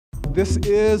This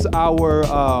is our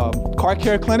car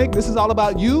care clinic. This is all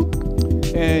about you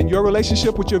and your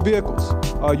relationship with your vehicles,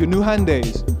 your new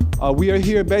Hyundais. We are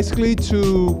here basically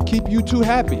to keep you two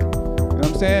happy. You know what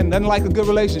I'm saying? Nothing like a good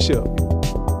relationship.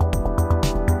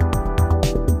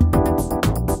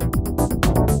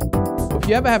 If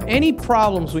you ever have any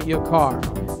problems with your car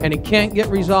and it can't get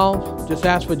resolved, just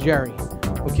ask for Jerry,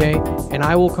 okay? And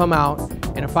I will come out,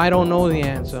 and if I don't know the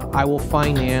answer, I will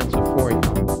find the answer for you.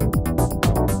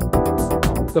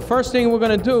 The first thing we're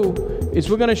gonna do is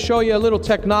we're gonna show you a little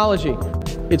technology.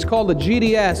 It's called the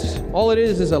GDS. All it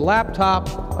is a laptop,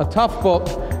 a tough book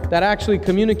that actually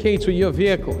communicates with your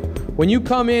vehicle. When you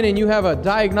come in and you have a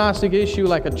diagnostic issue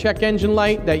like a check engine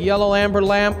light, that yellow amber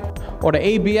lamp, or the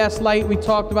ABS light we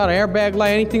talked about, airbag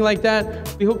light, anything like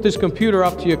that, we hook this computer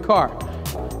up to your car.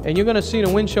 And you're gonna see the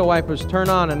windshield wipers turn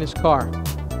on in this car,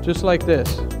 just like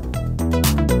this.